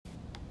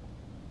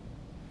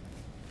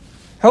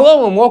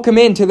Hello and welcome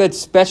into that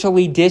special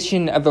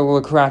edition of the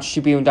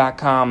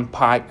LacrosseTribune.com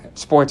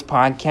sports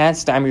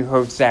podcast. I'm your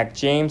host, Zach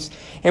James.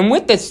 And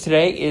with us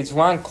today is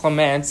Ron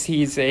Clements.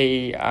 He's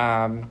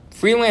a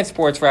freelance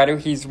sports writer.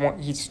 He's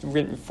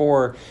written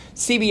for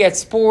CBS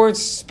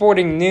Sports,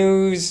 Sporting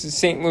News,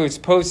 St. Louis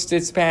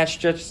Post-Dispatch,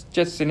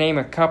 just to name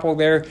a couple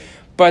there.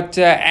 But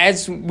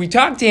as we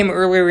talked to him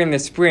earlier in the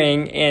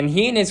spring, and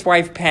he and his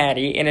wife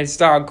Patty and his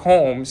dog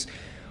Holmes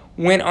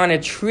went on a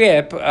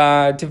trip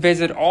to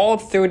visit all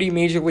 30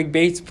 Major League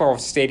Baseball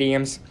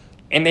stadiums,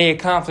 and they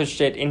accomplished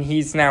it, and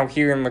he's now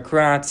here in La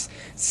Crosse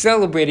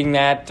celebrating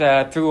that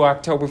through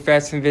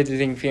Oktoberfest and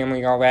visiting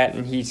family, all that,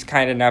 and he's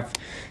kind enough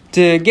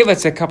to give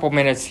us a couple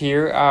minutes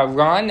here.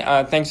 Ron,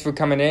 thanks for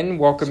coming in.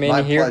 Welcome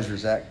in here. My pleasure,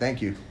 Zach.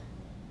 Thank you.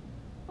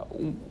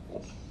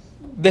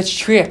 This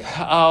trip,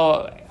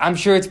 I'm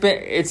sure it's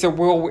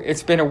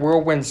been a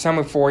whirlwind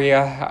summer for you.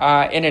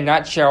 In a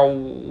nutshell,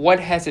 what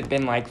has it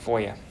been like for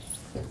you?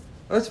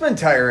 Well, it's been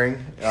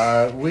tiring.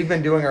 We've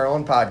been doing our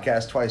own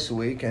podcast twice a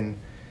week, and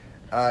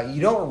you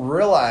don't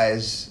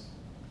realize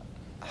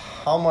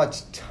how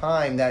much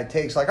time that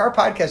takes. Like, our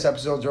podcast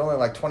episodes are only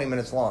like 20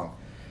 minutes long,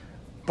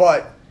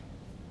 but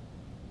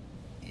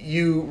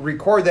you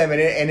record them,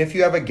 and if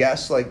you have a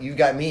guest, like you've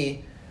got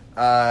me,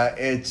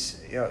 it's,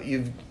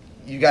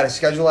 you got to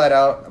schedule that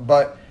out,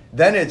 but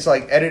then it's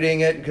like editing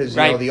it because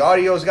the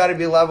audio's got to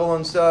be level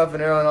and stuff,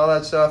 and all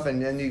that stuff,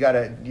 and then you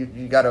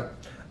gotta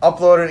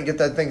upload it and get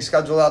that thing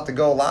scheduled out to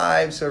go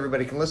live so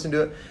everybody can listen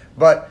to it.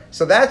 But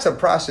so that's a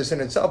process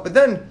in itself. But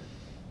then,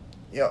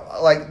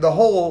 like the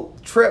whole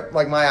trip,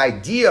 like my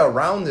idea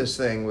around this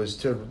thing was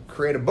to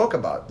create a book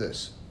about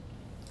this.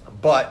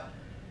 But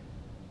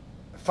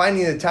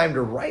finding the time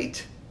to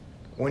write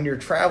when you're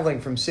traveling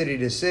from city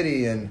to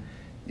city, and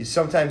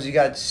sometimes you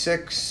got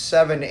 6,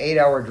 7, 8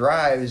 hour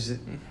drives.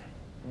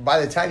 By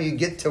the time you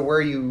get to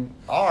where you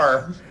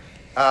are,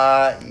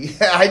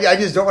 I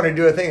just don't want to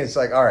do a thing. It's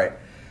like, all right,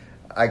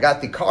 I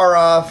got the car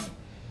off.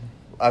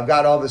 I've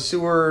got all the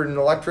sewer and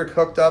electric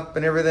hooked up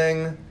and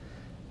everything.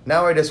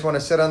 Now I just want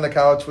to sit on the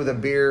couch with a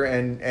beer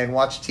and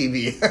watch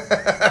TV.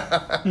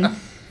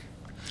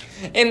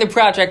 And the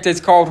project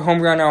is called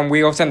Home Run on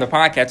Wheels, and the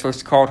podcast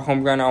was called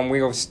Home Run on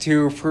Wheels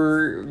too.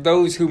 For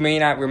those who may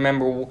not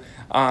remember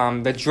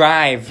the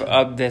drive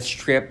of this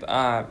trip,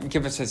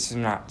 give us a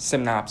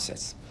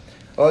synopsis.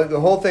 Well,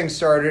 the whole thing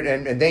started,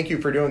 and thank you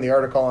for doing the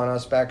article on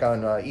us back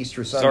on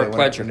Easter Sunday. It's our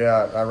pleasure. When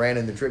I ran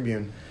in the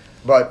Tribune.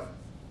 But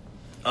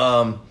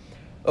the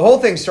whole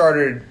thing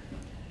started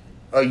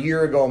a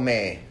year ago,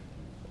 May.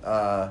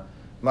 My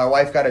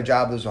wife got a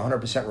job that was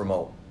 100%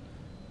 remote.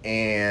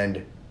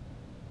 And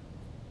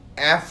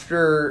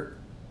after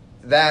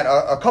that,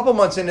 a couple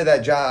months into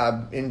that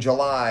job, in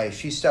July,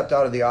 she stepped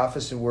out of the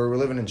office where we're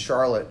living in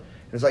Charlotte.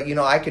 It was like,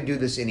 I could do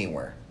this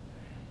anywhere.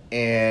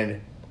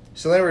 And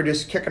so then we were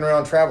just kicking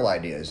around travel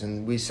ideas,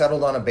 and we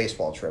settled on a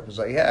baseball trip. It was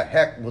like, yeah,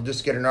 heck, we'll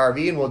just get an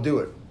RV and we'll do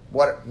it.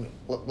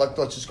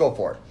 Let's just go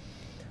for it.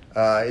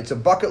 It's a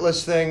bucket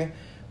list thing,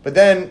 but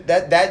then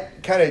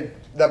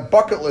that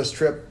bucket list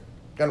trip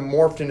kind of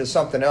morphed into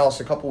something else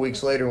a couple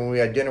weeks later when we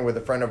had dinner with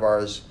a friend of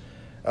ours.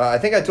 I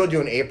think I told you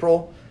in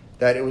April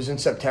that it was in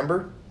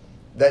September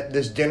that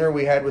this dinner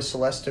we had with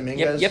Celeste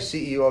Dominguez,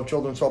 CEO of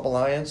Children's Hope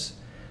Alliance.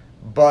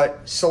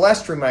 But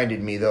Celeste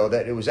reminded me, though,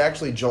 that it was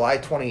actually July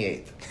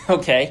 28th.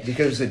 Okay.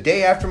 Because it was the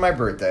day after my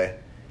birthday,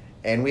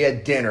 and we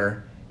had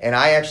dinner, and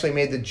I actually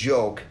made the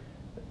joke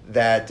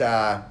that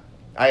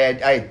I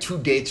had 2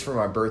 dates for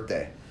my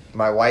birthday,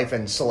 my wife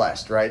and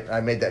Celeste, right?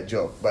 I made that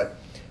joke.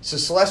 So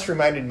Celeste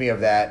reminded me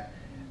of that.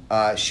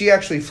 She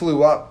actually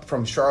flew up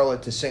from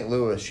Charlotte to St.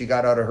 Louis. She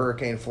got out of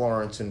Hurricane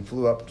Florence and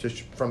flew up to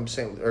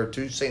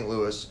St.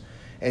 Louis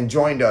and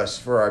joined us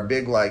for our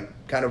big,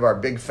 our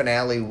big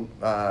finale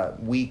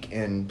week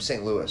in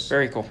St. Louis.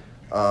 Very cool.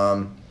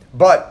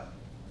 But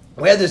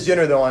we had this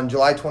dinner, though, on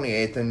July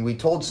 28th, and we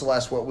told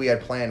Celeste what we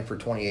had planned for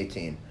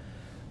 2018.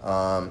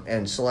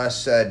 And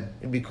Celeste said,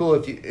 it'd be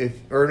cool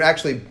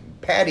actually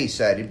Patty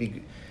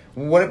said,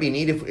 wouldn't it be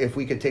neat if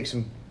we could take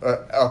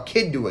a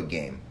kid to a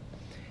game?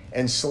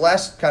 And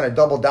Celeste kind of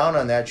doubled down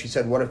on that. She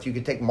said, what if you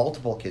could take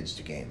multiple kids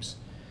to games?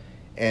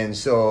 And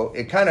so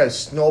it kind of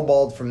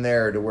snowballed from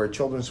there to where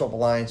Children's Hope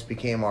Alliance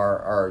became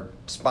our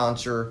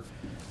sponsor,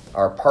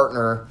 our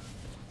partner,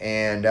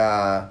 and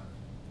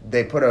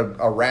they put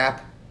a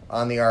wrap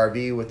on the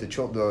RV with the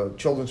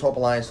Children's Hope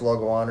Alliance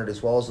logo on it,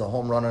 as well as the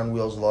Home Run on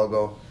Wheels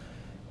logo.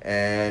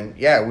 And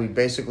yeah, we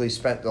basically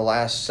spent the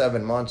last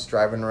 7 months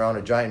driving around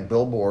a giant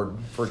billboard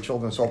for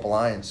Children's Hope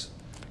Alliance.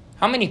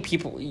 How many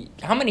people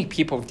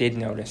did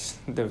notice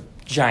the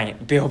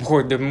giant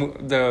billboard, the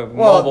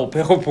mobile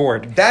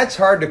billboard? That's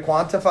hard to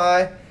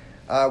quantify.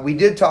 We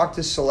did talk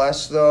to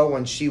Celeste, though,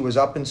 when she was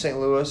up in St.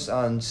 Louis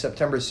on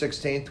September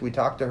 16th. We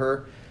talked to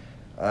her.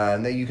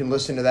 And you can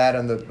listen to that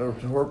on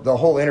the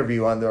whole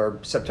interview on our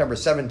September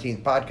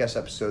 17th podcast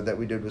episode that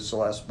we did with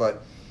Celeste.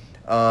 But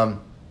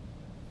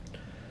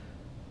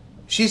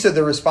she said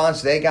the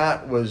response they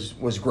got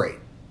was great.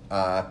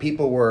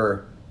 People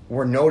were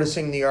were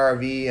noticing the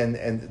RV,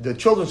 and the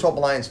Children's Hope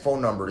Alliance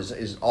phone number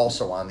is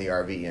also on the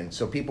RV, and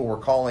so people were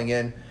calling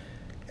in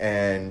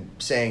and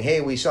saying, "Hey,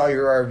 we saw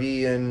your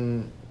RV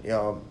in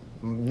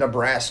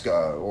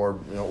Nebraska or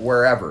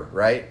wherever,"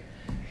 right?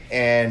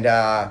 And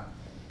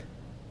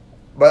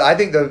but I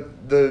think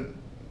the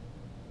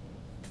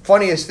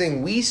funniest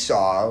thing we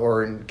saw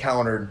or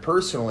encountered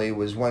personally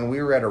was when we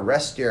were at a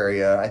rest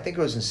area. I think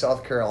it was in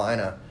South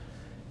Carolina,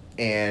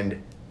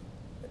 and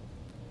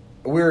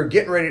we were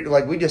getting ready to,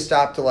 we just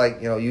stopped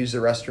to use the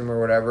restroom or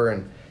whatever,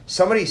 and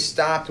somebody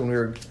stopped me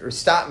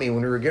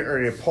when we were getting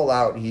ready to pull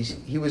out.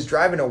 He was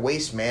driving a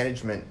waste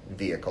management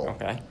vehicle,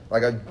 okay,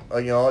 like a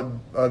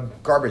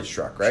garbage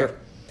truck, right? Sure.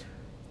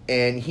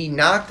 And he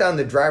knocked on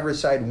the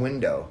driver's side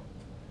window,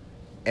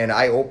 and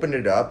I opened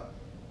it up,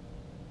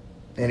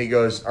 and he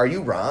goes, "Are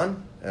you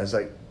Ron?" And I was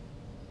like,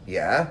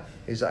 "Yeah."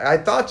 He's like, "I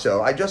thought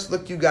so. I just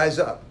looked you guys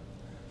up."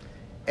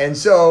 And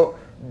so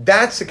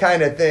that's the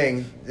kind of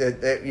thing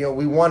that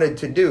we wanted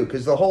to do,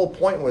 because the whole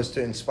point was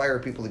to inspire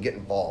people to get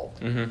involved,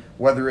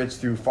 whether it's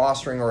through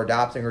fostering or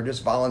adopting or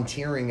just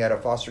volunteering at a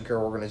foster care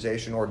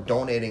organization or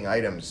donating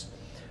items.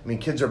 I mean,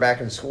 kids are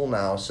back in school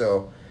now,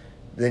 so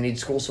they need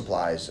school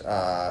supplies,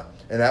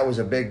 and that was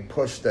a big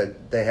push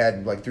that they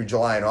had through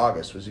July and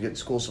August, was to get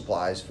school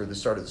supplies for the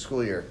start of the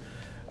school year.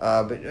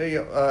 But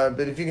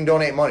if you can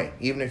donate money,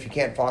 even if you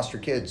can't foster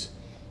kids,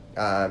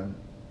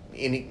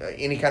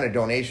 any kind of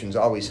donations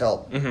always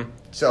help.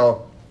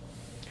 So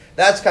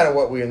that's kind of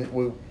what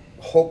we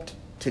hoped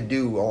to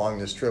do along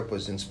this trip,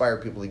 was inspire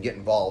people to get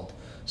involved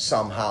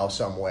somehow,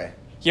 some way.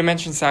 You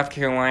mentioned South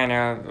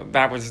Carolina.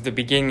 That was the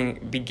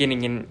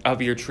beginning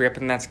of your trip,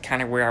 and that's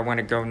kind of where I want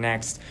to go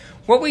next.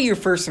 What were your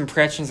first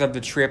impressions of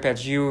the trip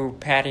as you,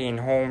 Patty, and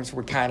Holmes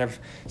were kind of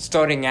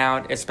starting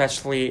out,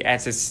 especially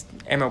as this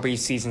MLB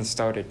season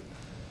started?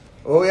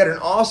 Well, we had an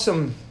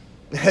awesome...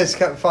 It's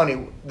kind of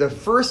funny. The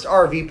first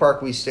RV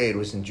park we stayed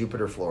was in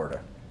Jupiter,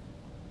 Florida.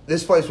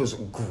 This place was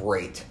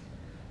great.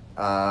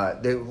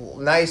 The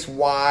nice,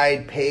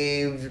 wide,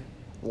 paved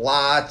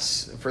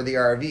lots for the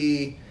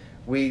RV.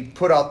 We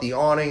put out the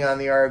awning on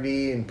the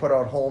RV and put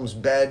out Holmes'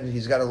 bed.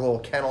 He's got a little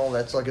kennel.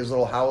 That's like his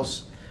little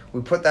house.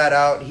 We put that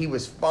out. He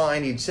was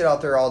fine. He'd sit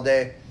out there all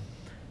day.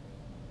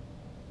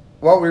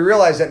 Well, we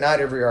realized that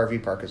not every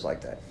RV park is like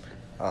that.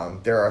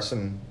 There are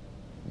some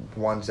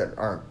ones that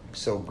aren't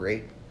so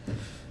great.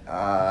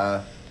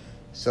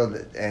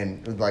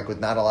 With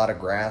not a lot of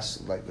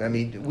grass.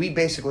 We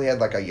basically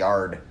had a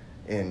yard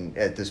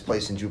at this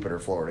place in Jupiter,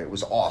 Florida. It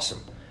was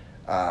awesome.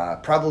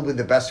 Probably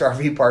the best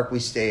RV park we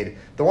stayed.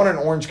 The one in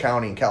Orange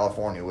County in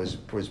California was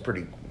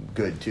pretty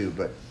good too.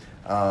 But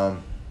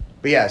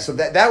yeah, so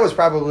that was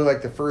probably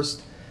the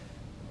first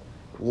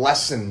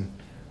lesson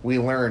we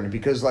learned,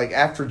 because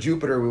after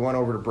Jupiter we went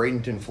over to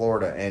Bradenton,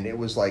 Florida, and it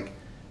was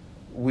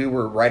we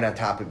were right on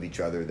top of each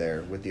other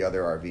there with the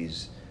other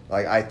RVs.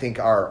 I think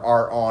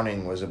our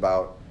awning was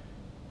about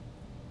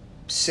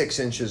 6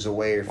 inches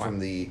away from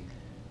the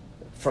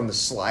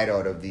slide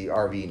out of the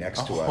RV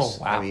next to us.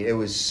 Wow. I mean, it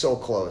was so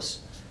close.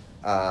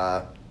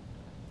 But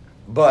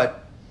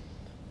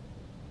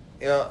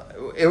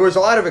it was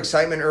a lot of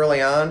excitement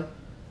early on.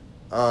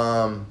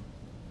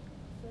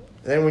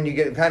 Then when you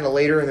get kind of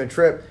later in the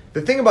trip,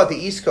 the thing about the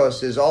East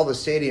Coast is all the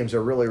stadiums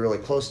are really, really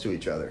close to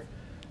each other.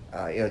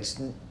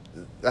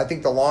 I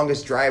think the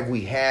longest drive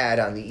we had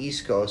on the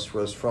East Coast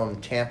was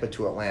from Tampa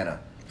to Atlanta.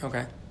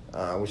 Okay.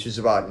 Which is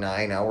about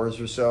 9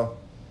 hours or so.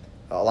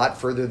 A lot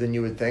further than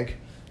you would think.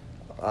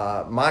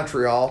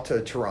 Montreal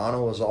to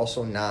Toronto was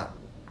also not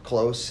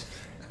close.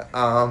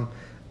 I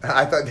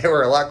thought they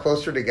were a lot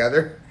closer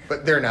together,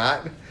 but they're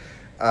not.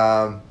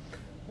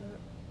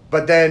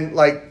 But then,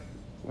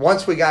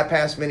 once we got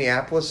past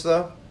Minneapolis,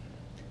 though,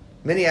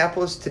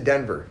 Minneapolis to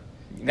Denver.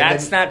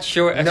 That's not a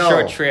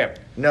short trip.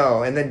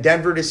 No, and then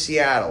Denver to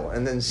Seattle,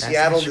 and then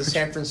Seattle to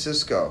San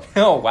Francisco.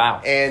 Oh,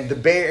 wow. And the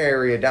Bay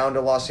Area down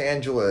to Los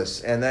Angeles,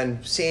 and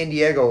then San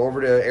Diego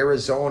over to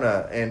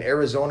Arizona, and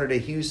Arizona to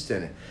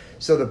Houston.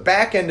 So the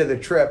back end of the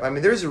trip,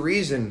 there's a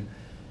reason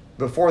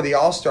before the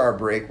All-Star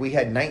break, we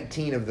had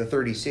 19 of the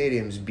 30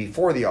 stadiums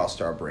before the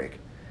All-Star break.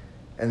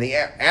 And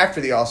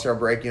after the All-Star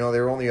break,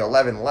 there were only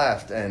 11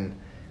 left, and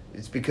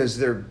it's because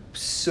they're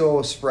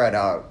so spread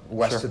out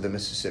west of the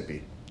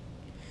Mississippi.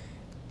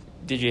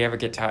 Did you ever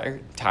get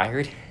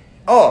tired?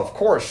 Oh, of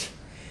course.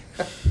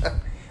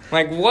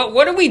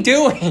 What are we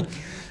doing?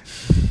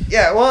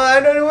 Yeah,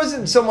 well, it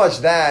wasn't so much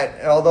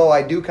that, although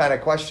I do kind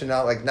of question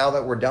now, now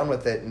that we're done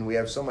with it and we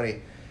have so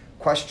many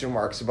question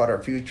marks about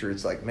our future,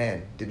 it's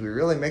man, did we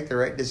really make the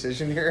right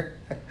decision here?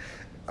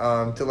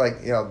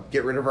 To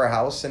get rid of our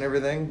house and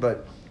everything?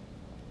 But,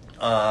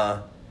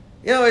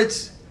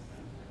 it's,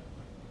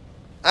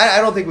 I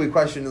don't think we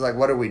questioned,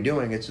 what are we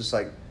doing? It's just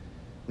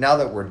now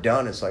that we're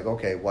done, it's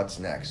okay, what's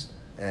next?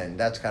 And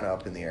that's kind of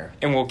up in the air.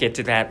 And we'll get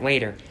to that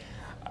later.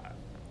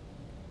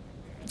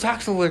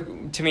 Talk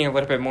to me a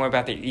little bit more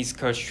about the East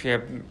Coast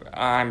trip.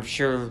 I'm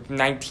sure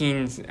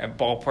 19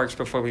 ballparks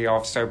before the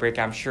All-Star break.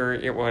 I'm sure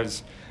it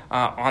was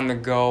on the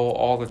go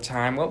all the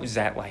time. What was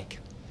that like?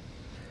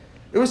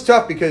 It was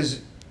tough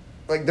because,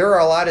 like there are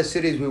a lot of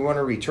cities we want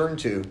to return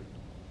to,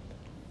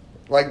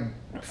 like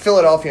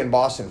Philadelphia and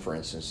Boston, for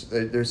instance.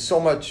 There's so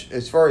much,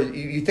 as far as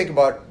you think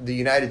about the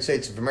United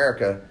States of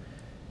America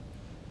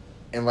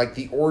and like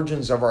the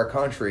origins of our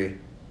country.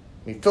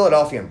 I mean,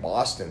 Philadelphia and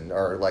Boston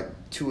are like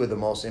two of the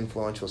most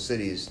influential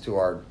cities to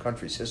our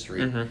country's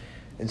history. Mm-hmm.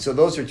 And so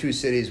those are two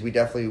cities we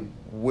definitely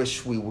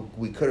wish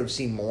we could have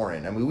seen more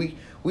in. I mean,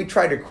 we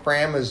tried to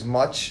cram as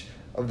much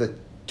of the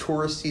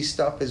touristy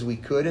stuff as we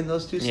could in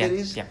those two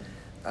cities. Yeah.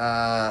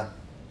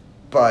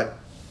 But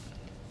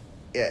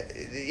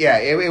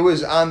it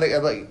was on the,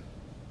 like,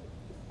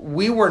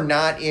 we were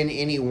not in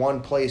any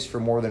one place for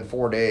more than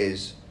 4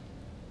 days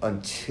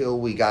until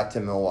we got to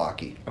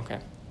Milwaukee. Okay.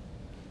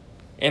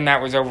 And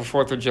that was over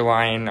 4th of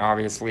July, and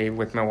obviously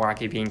with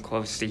Milwaukee being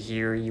close to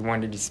here, you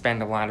wanted to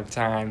spend a lot of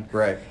time.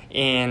 Right.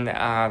 In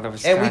the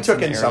Wisconsin And we took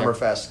in area.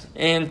 Summerfest.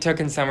 And took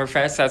in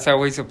Summerfest. That's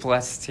always a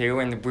plus, too.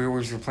 And the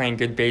Brewers were playing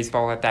good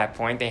baseball at that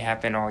point. They have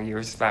been all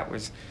year, so that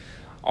was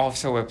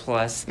also a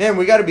plus. Man,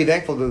 we got to be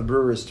thankful to the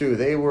Brewers, too.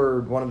 They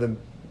were one of the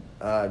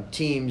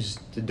teams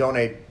to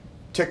donate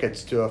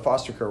tickets to a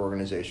foster care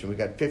organization. We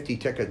got 50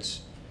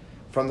 tickets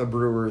from the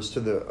Brewers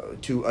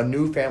to a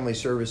new family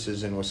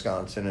services in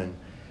Wisconsin, and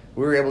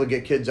we were able to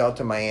get kids out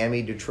to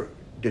Miami,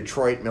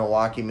 Detroit,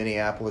 Milwaukee,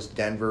 Minneapolis,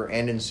 Denver,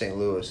 and in St.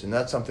 Louis, and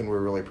that's something we're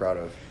really proud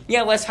of.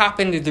 Yeah, let's hop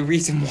into the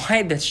reason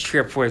why this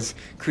trip was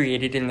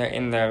created in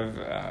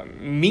the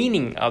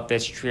meaning of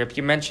this trip.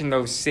 You mentioned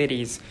those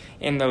cities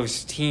and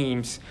those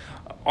teams.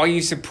 Are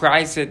you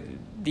surprised at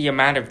the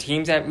amount of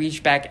teams that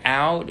reached back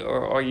out,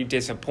 or are you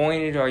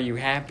disappointed? Are you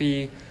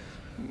happy?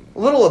 A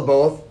little of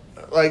both.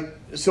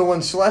 So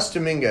when Celeste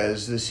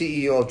Dominguez, the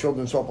CEO of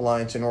Children's Hope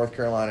Alliance in North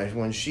Carolina,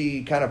 when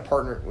she kind of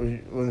partnered,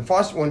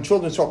 when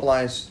Children's Hope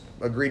Alliance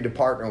agreed to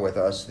partner with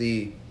us,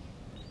 the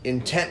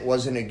intent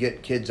wasn't to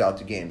get kids out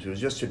to games. It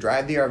was just to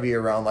drive the RV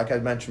around, like I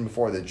mentioned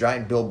before, the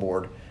giant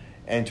billboard,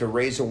 and to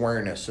raise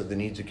awareness of the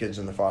needs of kids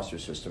in the foster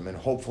system and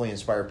hopefully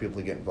inspire people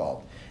to get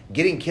involved.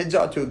 Getting kids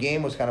out to a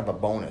game was kind of a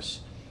bonus.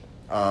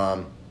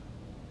 And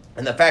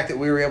the fact that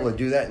we were able to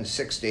do that in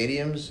 6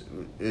 stadiums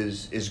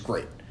is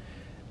great.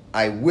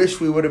 I wish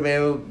we would have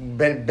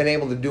been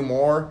able to do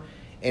more,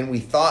 and we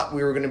thought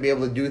we were going to be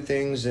able to do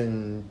things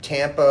in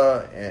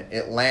Tampa,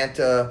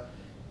 Atlanta,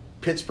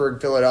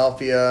 Pittsburgh,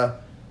 Philadelphia,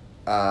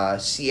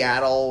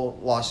 Seattle,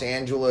 Los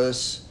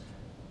Angeles,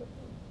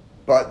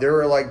 but there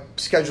were like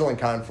scheduling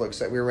conflicts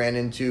that we ran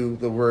into.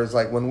 Where it's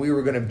like when we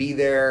were going to be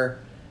there,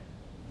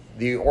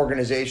 the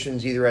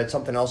organizations either had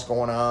something else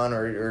going on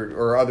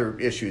or other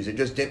issues. It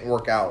just didn't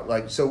work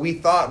out. So we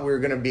thought we were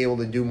going to be able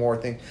to do more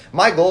things.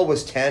 My goal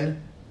was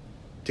 10.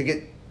 To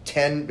get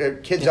 10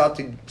 kids out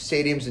to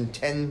stadiums in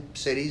 10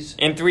 cities.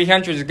 And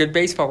 300 is a good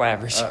baseball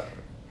average.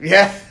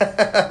 Yeah.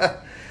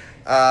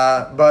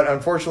 But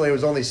unfortunately, it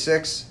was only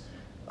 6.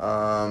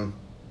 And,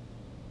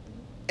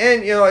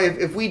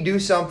 if we do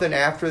something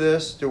after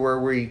this to where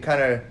we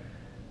kind of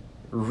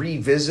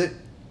revisit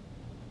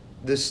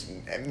this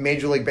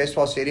Major League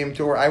Baseball stadium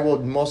tour, I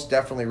will most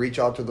definitely reach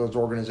out to those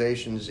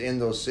organizations in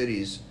those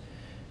cities.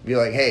 Be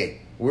like,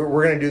 hey, we're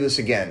going to do this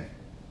again.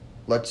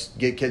 Let's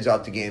get kids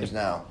out to games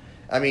now.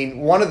 I mean,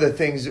 one of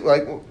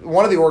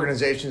the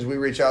organizations we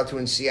reached out to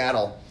in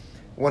Seattle,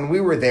 when we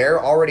were there,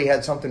 already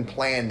had something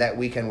planned that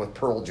weekend with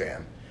Pearl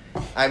Jam.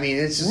 I mean,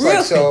 it's just really?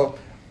 like, so,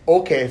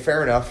 okay,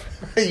 fair enough.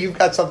 You've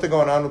got something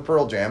going on with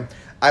Pearl Jam.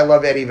 I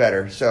love Eddie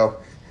Vedder, so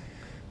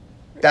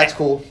that's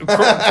cool.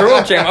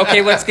 Pearl Jam.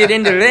 Okay, let's get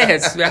into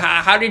this.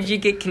 How did you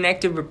get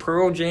connected with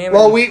Pearl Jam?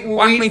 Well,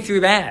 walk me through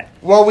that.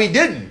 Well, we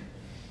didn't.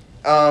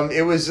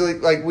 It was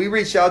like we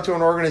reached out to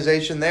an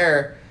organization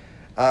there.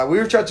 We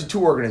reached out to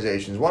 2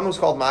 organizations. One was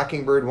called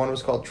Mockingbird. One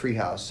was called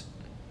Treehouse.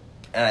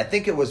 And I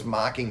think it was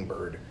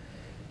Mockingbird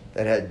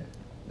that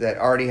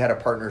already had a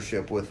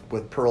partnership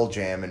with Pearl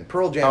Jam. And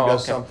Pearl Jam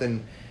does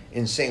something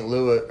in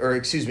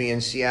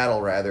in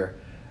Seattle rather,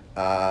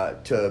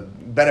 to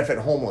benefit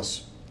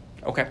homeless.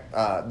 Okay.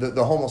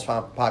 The homeless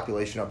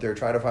population up there.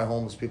 Try to find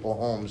homeless people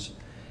homes.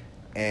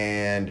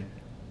 And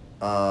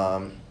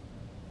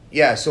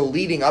so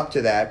leading up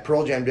to that,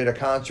 Pearl Jam did a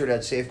concert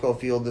at Safeco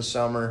Field this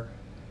summer.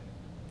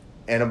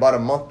 And about a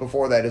month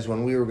before that is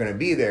when we were going to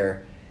be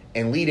there.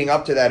 And leading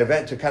up to that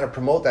event, to kind of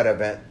promote that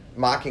event,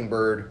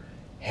 Mockingbird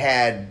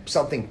had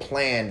something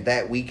planned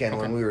that weekend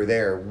when we were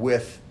there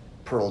with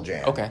Pearl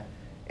Jam. Okay.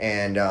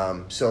 And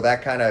so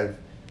that kind of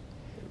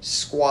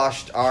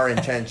squashed our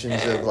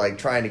intentions of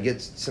trying to get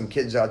some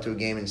kids out to a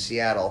game in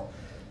Seattle.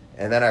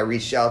 And then I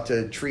reached out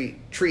to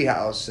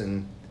Treehouse,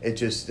 and it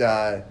just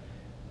it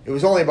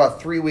was only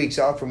about 3 weeks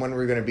out from when we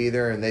were going to be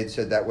there, and they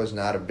said that was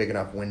not a big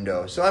enough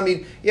window. So, I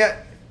mean, yeah.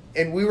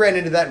 And we ran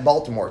into that in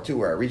Baltimore, too,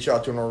 where I reached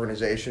out to an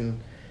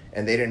organization,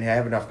 and they didn't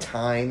have enough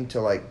time to,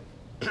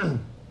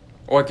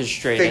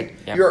 orchestrate it.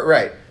 Yep. You're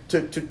right,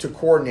 to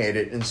coordinate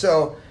it. And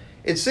so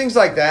it's things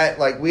like that.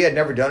 We had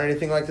never done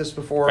anything like this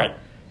before. Right.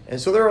 And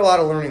so there were a lot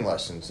of learning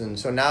lessons. And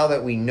so now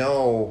that we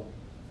know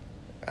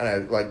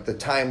kind of the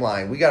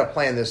timeline, we got to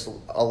plan this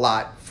a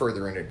lot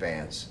further in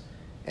advance.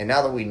 And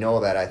now that we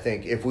know that, I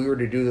think if we were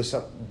to do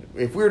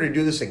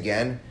this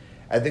again,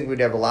 I think we'd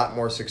have a lot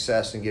more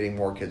success in getting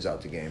more kids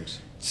out to games.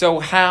 So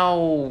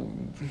how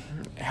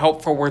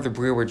helpful were the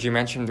Brewers? You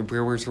mentioned the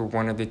Brewers were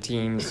one of the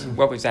teams.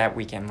 What was that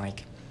weekend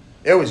like?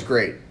 It was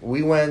great.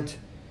 We went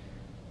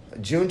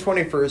June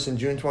 21st and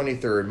June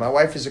 23rd. My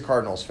wife is a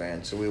Cardinals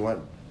fan, so we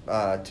went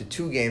to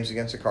 2 games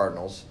against the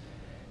Cardinals.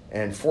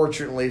 And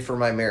fortunately for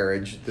my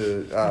marriage,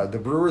 the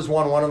Brewers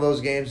won one of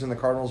those games and the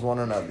Cardinals won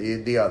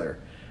the other.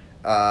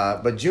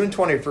 But June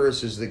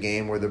 21st is the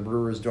game where the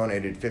Brewers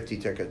donated 50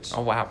 tickets.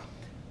 Oh, wow.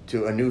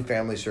 To Anu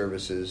Family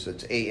Services.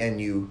 It's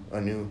ANU,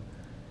 Anu.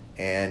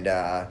 And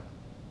I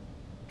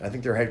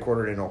think they're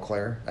headquartered in Eau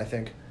Claire, I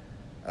think.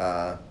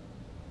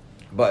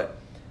 But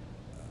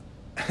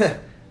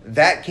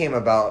that came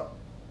about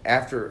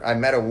after I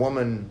met a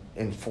woman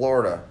in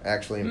Florida,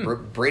 actually, in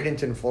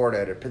Bradenton,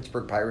 Florida, at a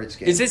Pittsburgh Pirates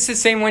game. Is this the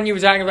same one you were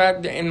talking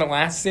about in the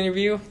last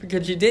interview?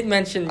 Because you did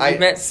mention you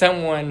met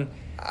someone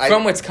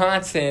from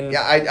Wisconsin.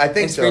 Yeah, I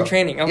think in spring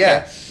training. Okay.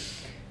 Yeah.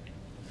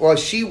 Well,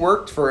 she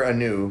worked for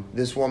Anu,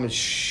 this woman,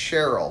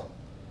 Cheryl.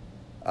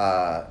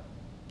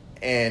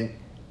 And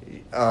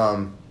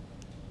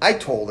I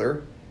told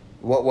her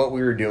what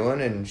we were doing,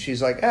 and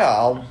she's like, yeah,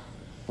 I'll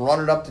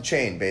run it up the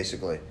chain,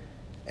 basically.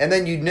 And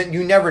then you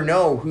never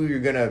know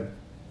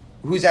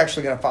who's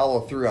actually gonna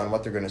follow through on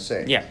what they're gonna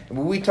say. Yeah.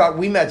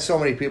 We met so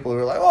many people who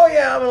were like, oh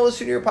yeah, I'm gonna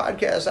listen to your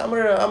podcast. I'm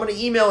gonna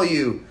email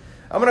you.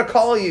 I'm gonna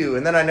call you,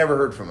 and then I never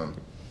heard from them.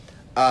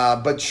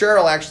 But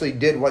Cheryl actually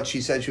did what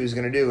she said she was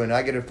gonna do, and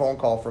I get a phone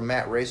call from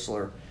Matt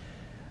Raisler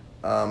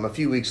a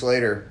few weeks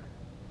later,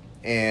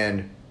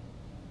 and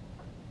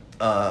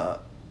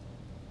Matt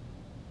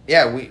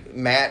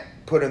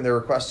put in the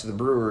request to the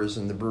Brewers,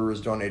 and the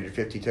Brewers donated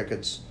 50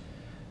 tickets.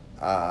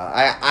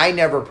 I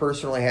never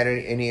personally had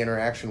any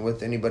interaction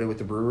with anybody with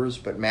the Brewers,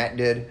 but Matt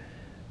did.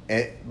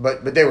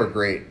 But they were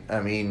great.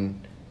 I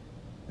mean,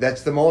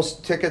 that's the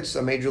most tickets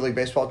a Major League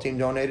Baseball team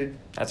donated.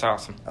 That's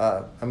awesome.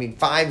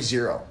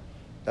 5-0.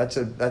 That's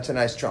a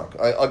nice chunk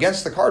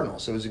against the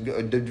Cardinals. It was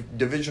a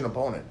division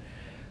opponent.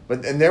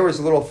 And there was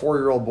a little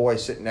 4-year-old boy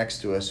sitting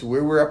next to us. We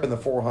were up in the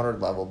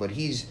 400 level, but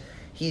he's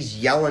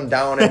yelling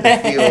down at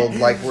the field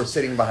like we're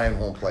sitting behind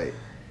home plate.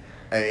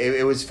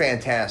 It was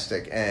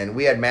fantastic, and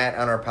we had Matt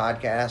on our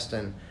podcast,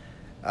 and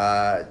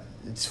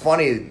it's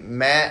funny.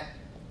 Matt,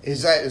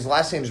 his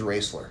last name's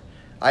Raisler.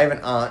 I have an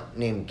aunt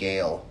named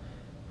Gail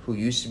who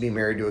used to be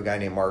married to a guy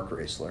named Mark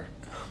Raisler.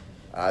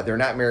 They're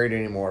not married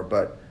anymore,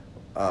 but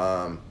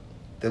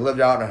they lived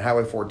out on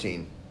Highway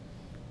 14.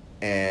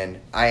 And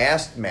I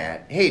asked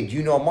Matt, hey, do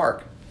you know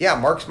Mark? Yeah,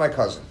 Mark's my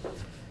cousin.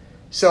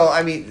 So,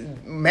 I mean,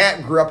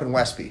 Matt grew up in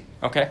Westby.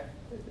 Okay.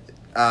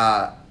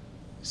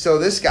 So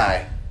this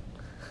guy,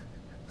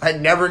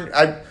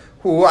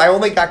 who I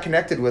only got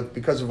connected with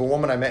because of a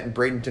woman I met in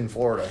Bradenton,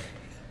 Florida,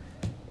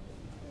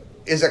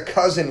 is a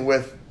cousin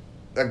with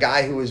a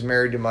guy who was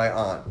married to my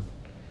aunt.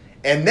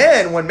 And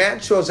then when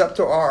Matt shows up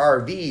to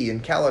our RV in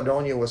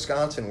Caledonia,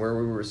 Wisconsin, where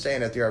we were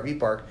staying at the RV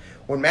park,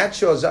 when Matt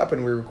shows up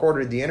and we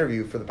recorded the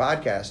interview for the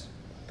podcast,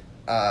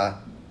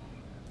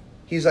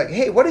 he's like,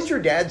 hey, what is your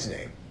dad's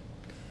name?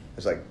 I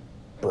was like,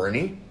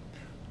 Bernie?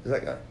 He's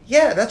like,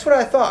 yeah, that's what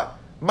I thought.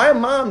 My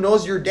mom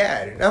knows your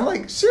dad. And I'm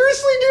like,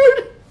 seriously,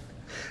 dude?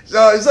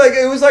 So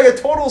it was like a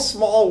total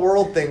small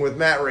world thing with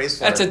Matt Raisler.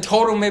 That's a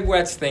total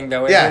Midwest thing,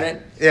 though, isn't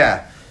it?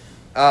 Yeah.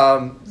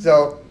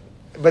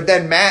 But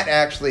then Matt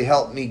actually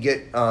helped me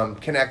get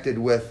connected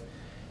with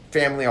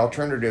Family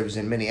Alternatives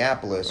in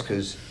Minneapolis,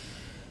 because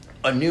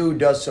Anu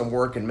does some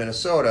work in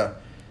Minnesota.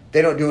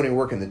 They don't do any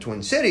work in the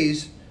Twin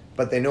Cities,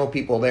 but they know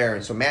people there.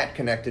 And so Matt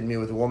connected me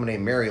with a woman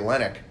named Mary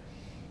Lennick.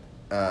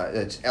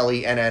 It's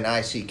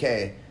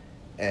Lennick.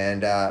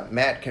 And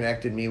Matt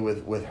connected me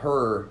with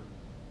her,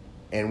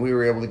 and we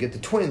were able to get the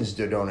Twins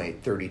to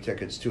donate 30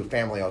 tickets to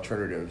Family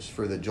Alternatives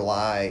for the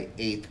July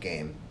 8th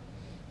game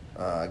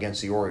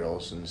against the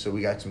Orioles. And so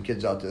we got some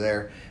kids out to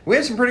there. We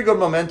had some pretty good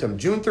momentum.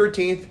 June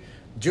 13th,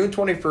 June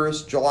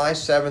 21st, July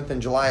 7th,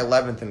 and July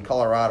 11th in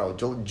Colorado.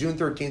 June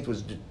 13th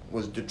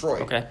was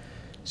Detroit. Okay.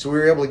 So we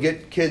were able to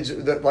get kids,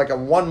 like a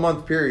 1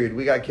 month period,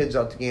 we got kids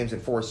out to games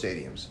at 4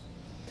 stadiums.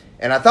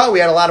 And I thought we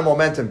had a lot of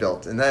momentum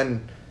built. And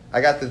then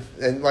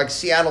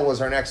Seattle was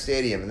our next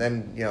stadium. And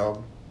then,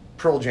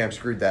 Pearl Jam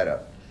screwed that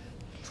up.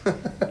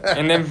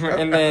 and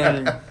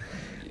then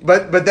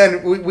But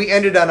then we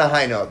ended on a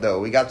high note, though.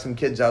 We got some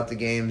kids out to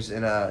games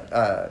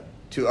to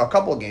a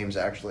couple of games,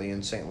 actually,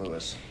 in St.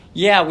 Louis.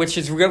 Yeah, which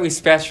is really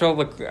special.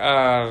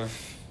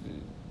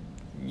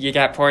 You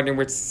got partnered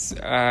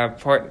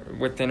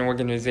with an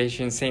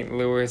organization in St.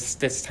 Louis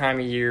this time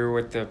of year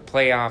with the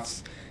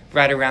playoffs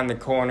right around the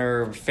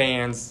corner.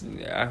 Fans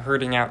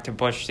herding out to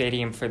Busch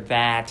Stadium for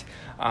that.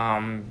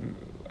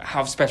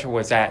 How special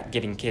was that,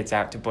 getting kids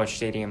out to Busch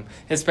Stadium,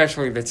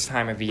 especially this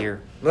time of year?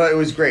 Well, it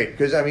was great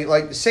because,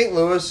 St.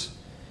 Louis,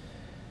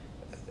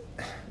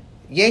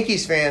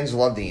 Yankees fans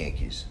love the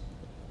Yankees,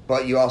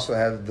 but you also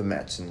have the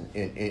Mets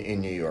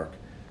in New York.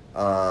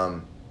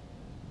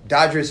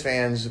 Dodgers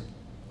fans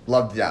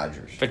love the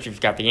Dodgers. But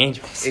you've got the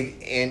Angels.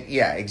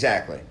 Yeah,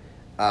 exactly.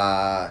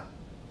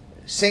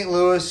 St.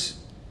 Louis,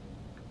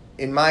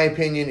 in my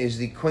opinion, is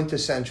the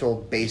quintessential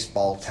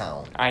baseball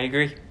town. I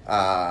agree.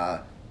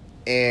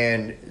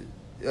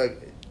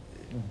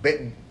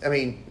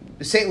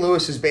 St.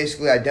 Louis is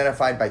basically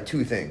identified by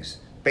two things: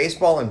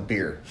 baseball and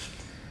beer.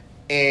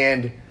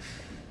 And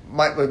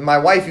my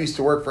wife used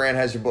to work for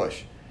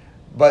Anheuser-Busch.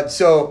 But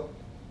so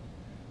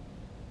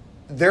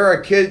there are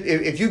kids,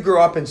 if you grew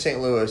up in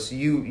St. Louis,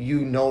 you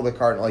know the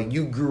Cardinals. Like,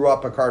 you grew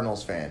up a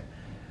Cardinals fan.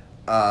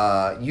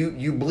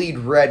 You bleed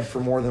red for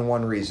more than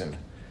one reason.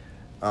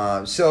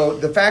 So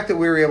the fact that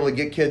we were able to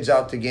get kids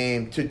out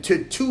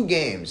to two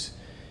games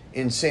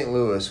in St.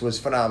 Louis was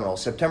phenomenal.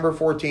 September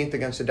 14th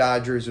against the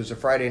Dodgers. It was a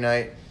Friday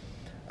night.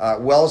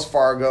 Wells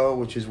Fargo,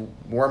 which is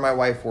where my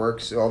wife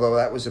works, although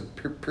that was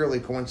purely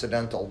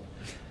coincidental.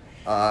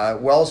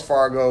 Wells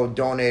Fargo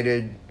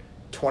donated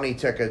 20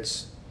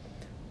 tickets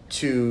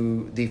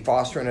to the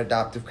Foster and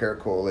Adoptive Care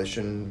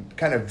Coalition,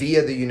 kind of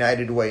via the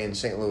United Way in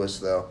St. Louis,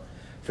 though,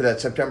 for that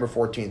September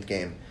 14th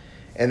game.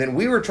 And then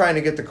we were trying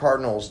to get the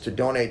Cardinals to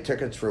donate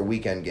tickets for a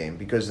weekend game,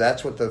 because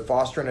that's what the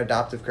Foster and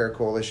Adoptive Care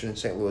Coalition in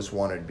St. Louis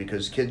wanted,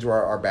 because kids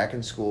are back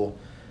in school.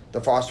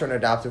 The Foster and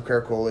Adoptive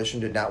Care Coalition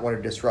did not want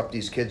to disrupt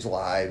these kids'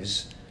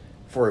 lives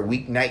for a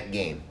weeknight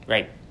game.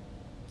 Right.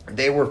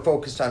 They were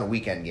focused on a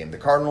weekend game. The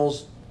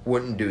Cardinals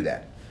wouldn't do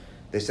that.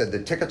 They said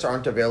the tickets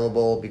aren't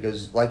available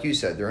because, like you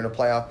said, they're in a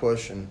playoff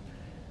push, and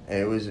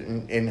it was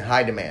in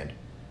high demand.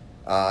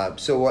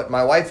 So what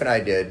my wife and I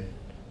did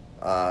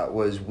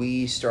was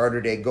we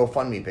started a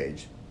GoFundMe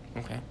page.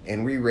 Okay.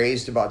 And we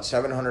raised about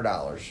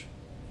 $700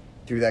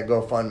 through that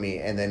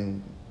GoFundMe, and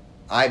then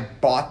I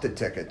bought the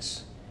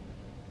tickets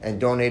and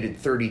donated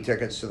 30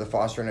 tickets to the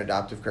Foster and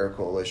Adoptive Care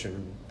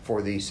Coalition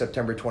for the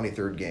September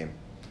 23rd game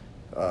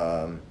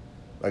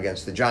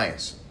against the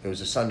Giants. It was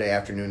a Sunday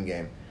afternoon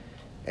game,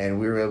 and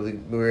we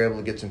were able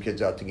to get some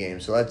kids out to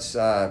games. So that's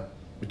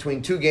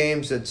between two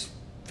games. That's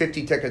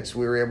 50 tickets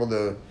we were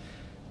able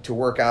to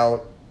work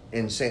out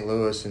in St.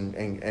 Louis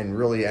and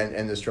really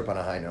end this trip on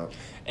a high note.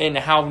 And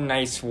how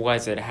nice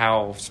was it?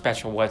 How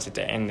special was it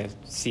to end the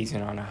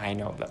season on a high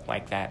note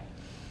like that?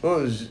 Well,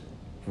 it was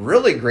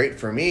really great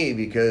for me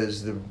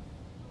because the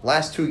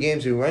last two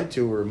games we went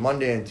to were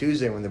Monday and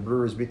Tuesday when the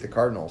Brewers beat the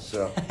Cardinals.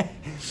 So,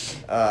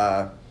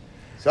 so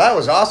that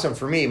was awesome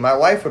for me. My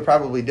wife would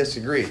probably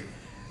disagree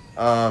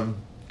because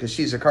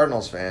she's a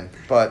Cardinals fan.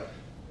 But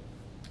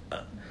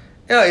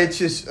it's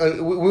just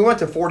we went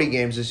to 40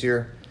 games this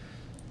year.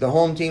 The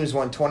home teams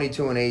went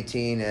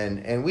 22-18,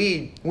 and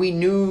we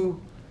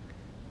knew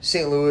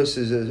St. Louis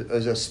is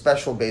a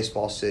special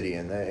baseball city,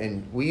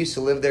 and we used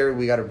to live there.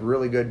 We got a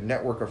really good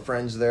network of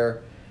friends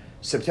there.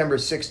 September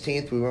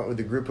 16th, we went with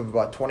a group of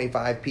about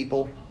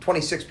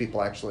 26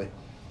 people actually.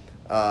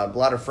 A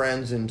lot of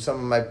friends, and some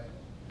of my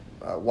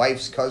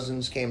wife's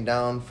cousins came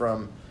down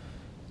from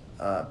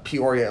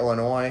Peoria,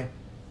 Illinois,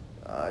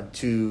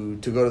 to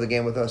go to the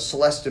game with us.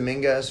 Celeste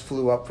Dominguez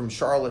flew up from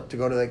Charlotte to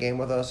go to that game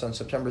with us on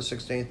September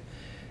 16th.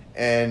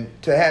 And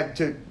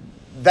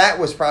that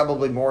was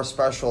probably more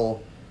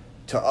special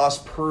to us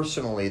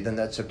personally than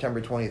that September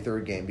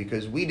 23rd game,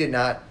 because we did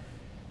not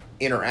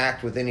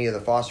interact with any of the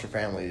foster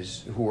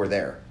families who were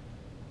there.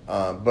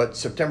 But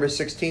September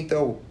 16th,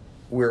 though,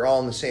 we were all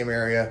in the same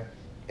area,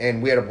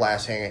 and we had a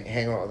blast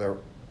hanging out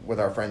with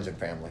our friends and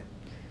family.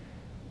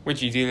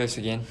 Would you do this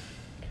again?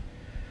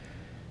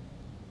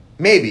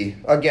 Maybe.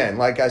 Again,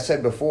 like I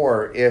said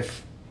before,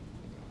 if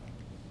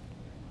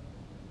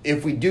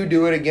we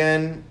do it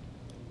again,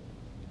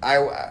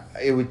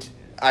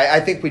 I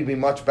think we'd be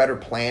much better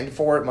planned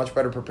for it, much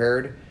better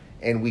prepared,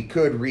 and we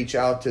could reach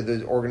out to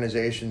the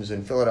organizations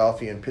in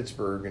Philadelphia and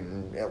Pittsburgh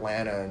and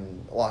Atlanta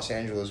and Los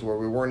Angeles where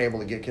we weren't able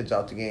to get kids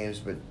out to games,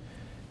 but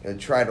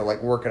try to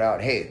work it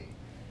out. Hey,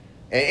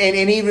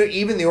 and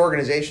even the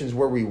organizations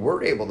where we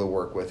were able to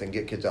work with and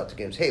get kids out to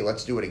games. Hey,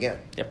 let's do it again.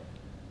 Yep.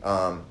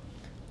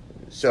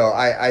 So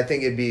I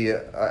think it'd be.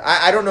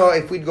 I don't know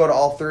if we'd go to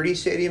all 30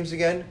 stadiums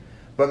again,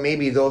 but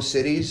maybe those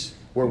cities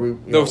where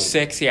we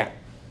six, yeah.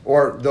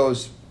 Or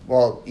those,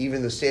 well,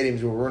 even the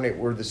stadiums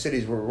were the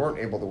cities where we weren't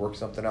able to work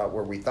something out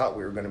where we thought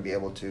we were going to be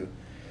able to.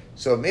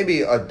 So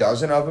maybe a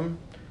dozen of them.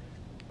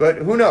 But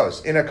who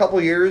knows? In a couple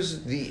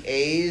years, the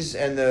A's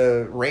and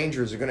the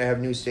Rangers are going to have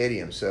new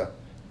stadiums. So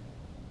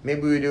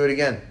maybe we do it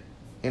again,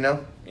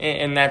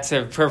 And that's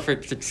a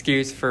perfect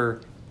excuse to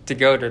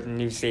go to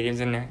new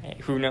stadiums.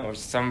 And who knows?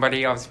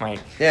 Somebody else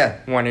might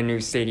want a new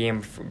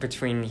stadium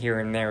between here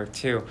and there,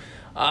 too.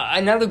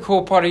 Another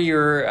cool part of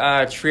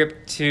your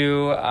trip,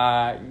 too,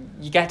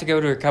 you got to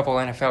go to a couple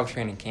NFL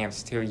training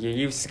camps, too. You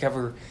used to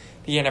cover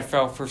the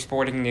NFL for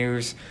Sporting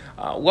News.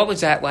 What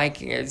was that like,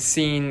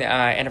 seeing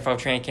NFL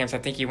training camps? I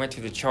think you went to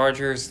the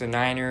Chargers, the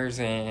Niners,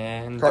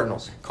 and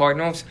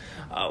Cardinals.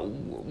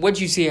 What'd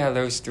you see out of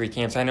those three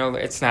camps? I know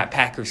it's not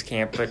Packers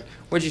camp, but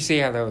what'd you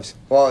see out of those?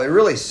 Well, it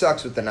really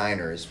sucks with the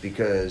Niners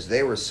because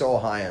they were so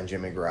high on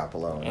Jimmy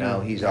Garoppolo.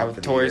 Now he's out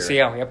for the year.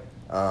 ACL, yep.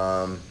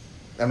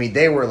 I mean,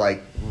 they were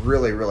like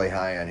really, really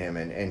high on him,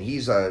 and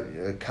he's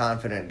a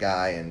confident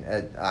guy,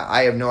 and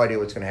I have no idea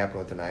what's going to happen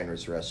with the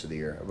Niners the rest of the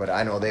year, but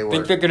I know they were. I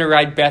think they're going to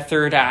ride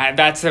Beathard.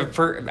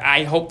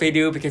 I hope they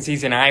do because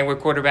he's an Iowa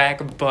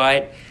quarterback,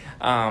 but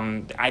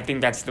I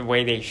think that's the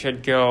way they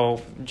should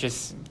go.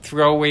 Just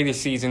throw away the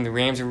season. The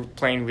Rams are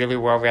playing really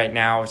well right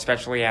now,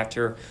 especially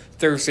after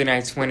Thursday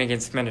night's win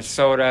against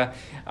Minnesota.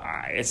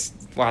 It's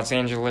Los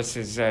Angeles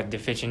is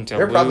deficient to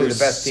They're lose. probably the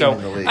best team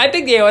in the league. I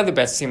think they are the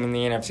best team in the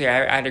NFC.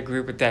 I'd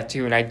agree with that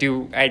too, and I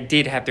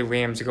did have the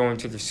Rams going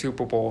to the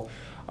Super Bowl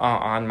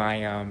on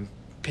my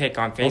pick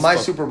on Facebook. Well, my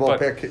Super Bowl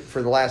pick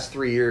for the last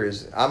 3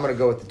 years, I'm going to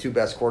go with the two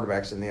best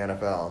quarterbacks in the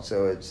NFL.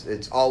 So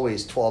it's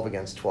always 12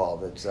 against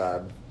 12. It's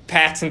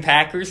Pats and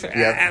Packers.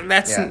 Yep.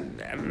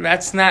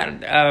 That's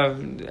not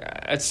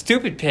a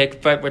stupid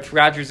pick, but with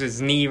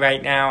Rodgers' knee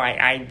right now,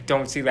 I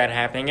don't see that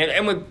happening.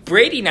 And with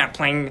Brady not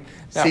playing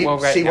that well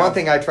right now. One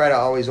thing I try to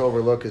always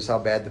overlook is how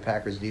bad the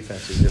Packers'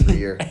 defense is every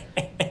year.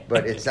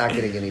 But it's not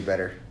getting any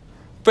better.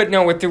 But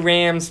no, with the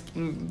Rams,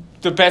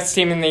 the best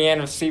team in the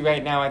NFC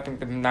right now, I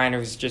think the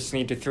Niners just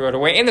need to throw it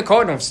away. And the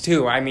Cardinals,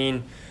 too. I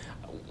mean,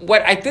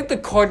 what I think the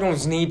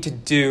Cardinals need to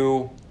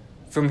do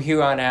from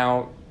here on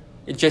out,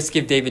 just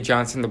give David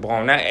Johnson the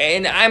ball.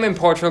 And I'm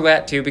impartial to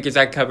that, too, because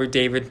I covered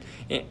David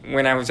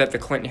when I was at the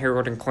Clinton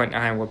Herald in Clinton,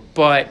 Iowa.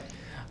 But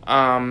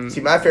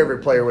see, my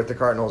favorite player with the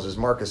Cardinals is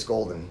Marcus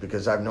Golden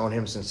because I've known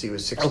him since he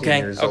was 16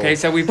 years old. Okay,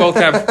 so we both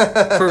have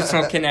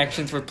personal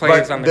connections with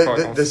players on the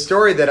Cardinals. The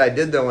story that I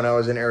did, though, when I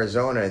was in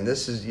Arizona, and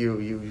this is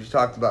you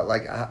talked about,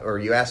 or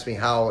you asked me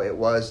how it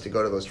was to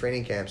go to those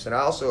training camps. And I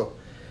also,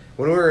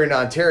 when we were in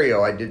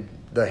Ontario, I did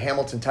the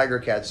Hamilton Tiger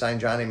Cats signed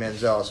Johnny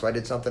Manziel, so I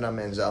did something on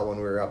Manziel when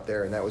we were up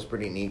there, and that was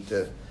pretty neat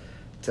to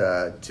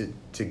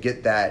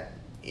get that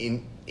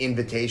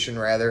invitation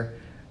rather.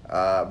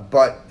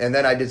 And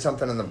then I did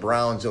something on the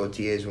Browns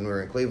OTAs when we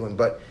were in Cleveland,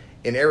 but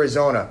in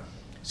Arizona.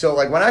 So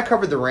like when I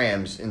covered the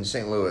Rams in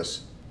St.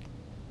 Louis,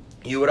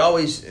 you would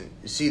always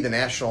see the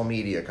national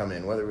media come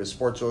in, whether it was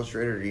Sports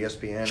Illustrated or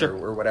ESPN sure.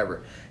 or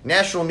whatever.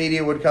 National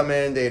media would come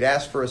in, they'd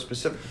ask for a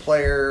specific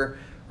player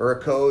or a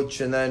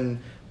coach, and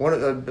then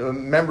a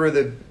member of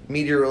the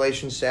media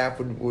relations staff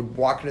would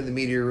walk into the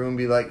media room and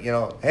be like,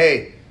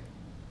 hey,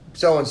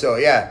 so-and-so,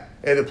 hey,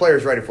 the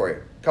player's ready for you.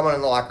 Come on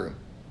in the locker room.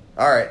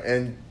 All right,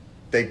 and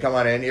they'd come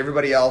on in.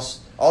 Everybody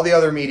else, all the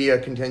other media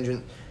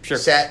contingent, sure.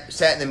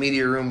 sat in the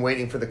media room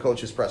waiting for the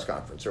coach's press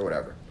conference or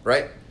whatever,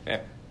 right?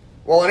 Yeah.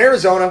 Well, in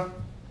Arizona,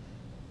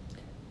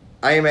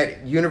 I am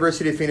at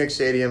University of Phoenix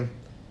Stadium,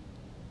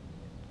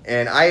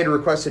 and I had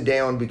requested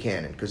Deion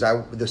Buchanan because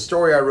the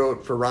story I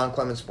wrote for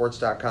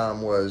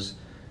RonClementsSports.com was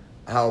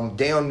how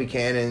Deion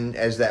Buchanan,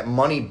 as that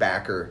money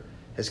backer,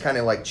 has kind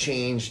of like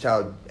changed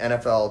how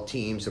NFL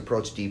teams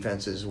approach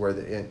defenses,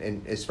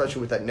 and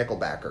especially with that nickel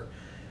backer.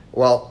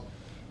 Well,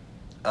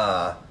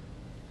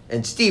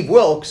 and Steve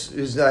Wilkes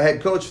is the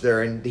head coach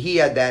there, and he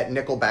had that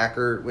nickel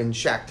backer when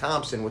Shaq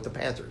Thompson with the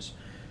Panthers.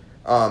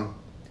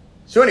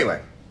 So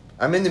anyway,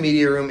 I'm in the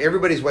media room.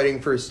 Everybody's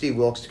waiting for Steve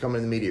Wilkes to come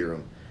in the media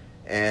room.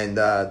 And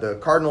the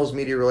Cardinals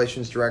media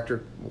relations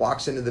director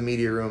walks into the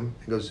media room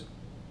and goes,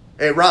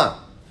 "Hey, Ron."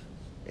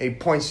 And he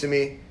points to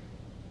me.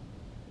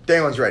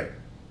 Damon's ready.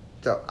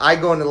 So I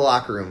go into the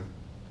locker room.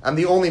 I'm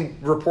the only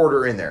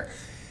reporter in there.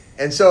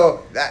 And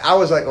so I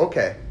was like,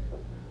 okay,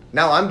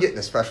 now I'm getting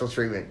a special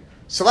treatment.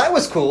 So that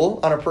was cool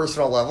on a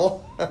personal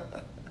level.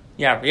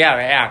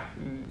 Yeah.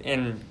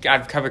 And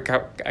I've covered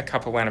a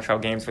couple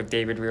NFL games with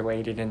David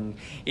related, and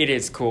it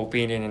is cool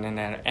being in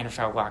an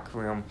NFL locker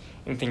room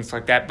and things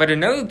like that. But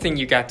another thing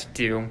you got to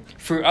do,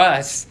 for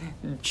us,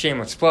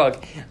 shameless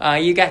plug,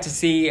 you got to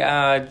see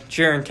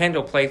Jaron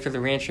Kendall play for the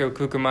Rancho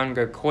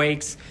Cucamonga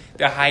Quakes,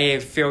 the high A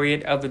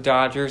affiliate of the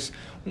Dodgers.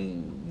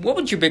 What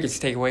was your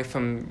biggest takeaway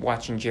from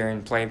watching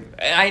Jaron play?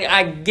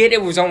 I get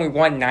it was only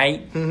one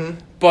night,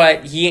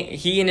 but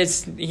he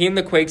and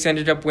the Quakes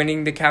ended up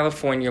winning the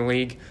California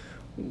League.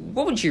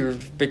 What was your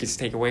biggest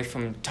takeaway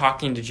from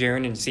talking to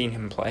Jaron and seeing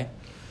him play?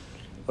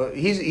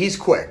 He's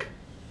quick,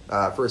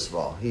 first of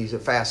all. He's a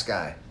fast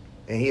guy,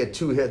 and he had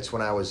 2 hits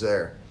when I was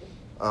there.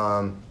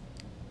 But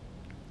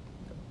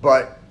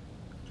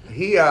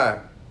he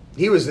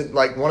was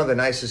like one of the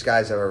nicest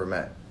guys I've ever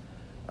met.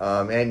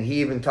 And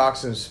he even talks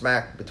some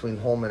smack between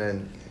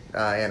Holman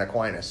and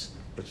Aquinas,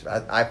 which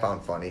I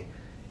found funny.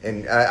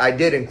 And I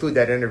did include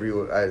that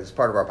interview as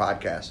part of our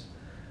podcast.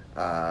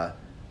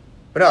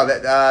 But no,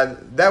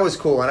 that was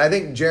cool. And I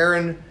think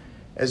Jaron,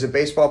 as a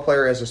baseball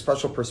player, has a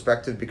special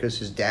perspective because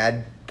his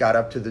dad got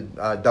up to the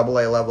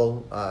AA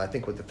level, I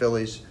think, with the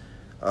Phillies.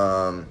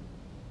 So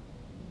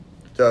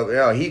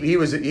he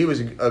was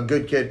a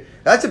good kid.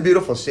 That's a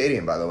beautiful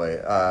stadium, by the way.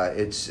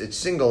 It's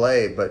single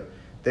A, but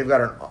they've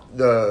got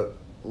the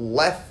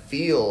left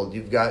field.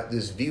 You've got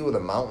this view of the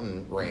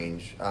mountain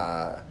range.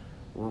 I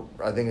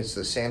think it's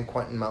the San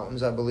Quentin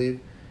Mountains, I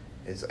believe.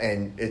 It's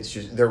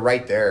just they're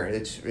right there.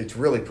 It's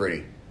really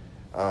pretty.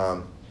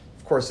 Of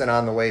course, then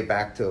on the way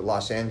back to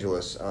Los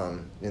Angeles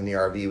in the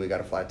RV, we got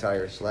a flat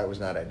tire, so that was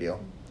not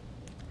ideal.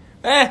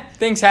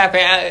 Things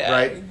happen.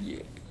 Right?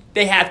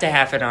 they have to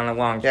have it on a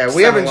long Yeah,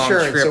 we have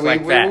insurance, trip so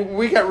like that.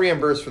 we got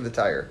reimbursed for the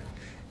tire.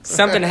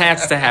 Something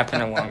has to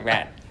happen along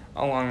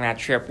that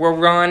trip.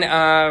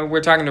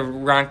 We're talking to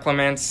Ron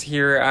Clements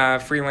here,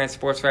 freelance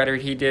sports writer.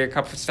 He did a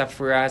couple of stuff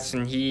for us,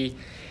 and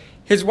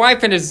his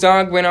wife and his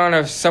dog went on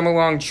a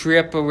summer-long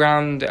trip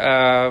around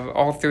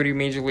all 30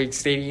 major league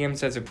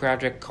stadiums as a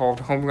project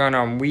called Home Run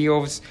on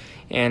Wheels.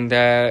 And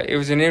it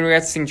was an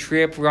interesting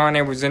trip, Ron.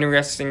 It was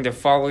interesting to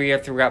follow you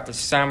throughout the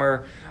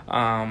summer.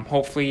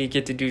 Hopefully you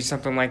get to do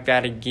something like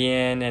that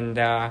again,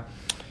 and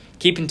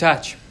keep in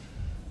touch.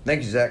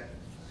 Thank you, Zach.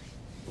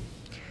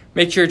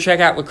 Make sure to check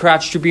out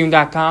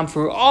lacrossetribune.com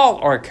for all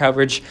our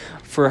coverage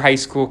for high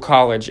school,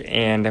 college,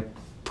 and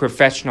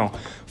professional.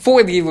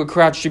 For the La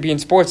Crosse Tribune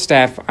sports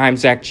staff, I'm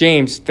Zach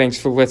James. Thanks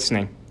for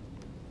listening.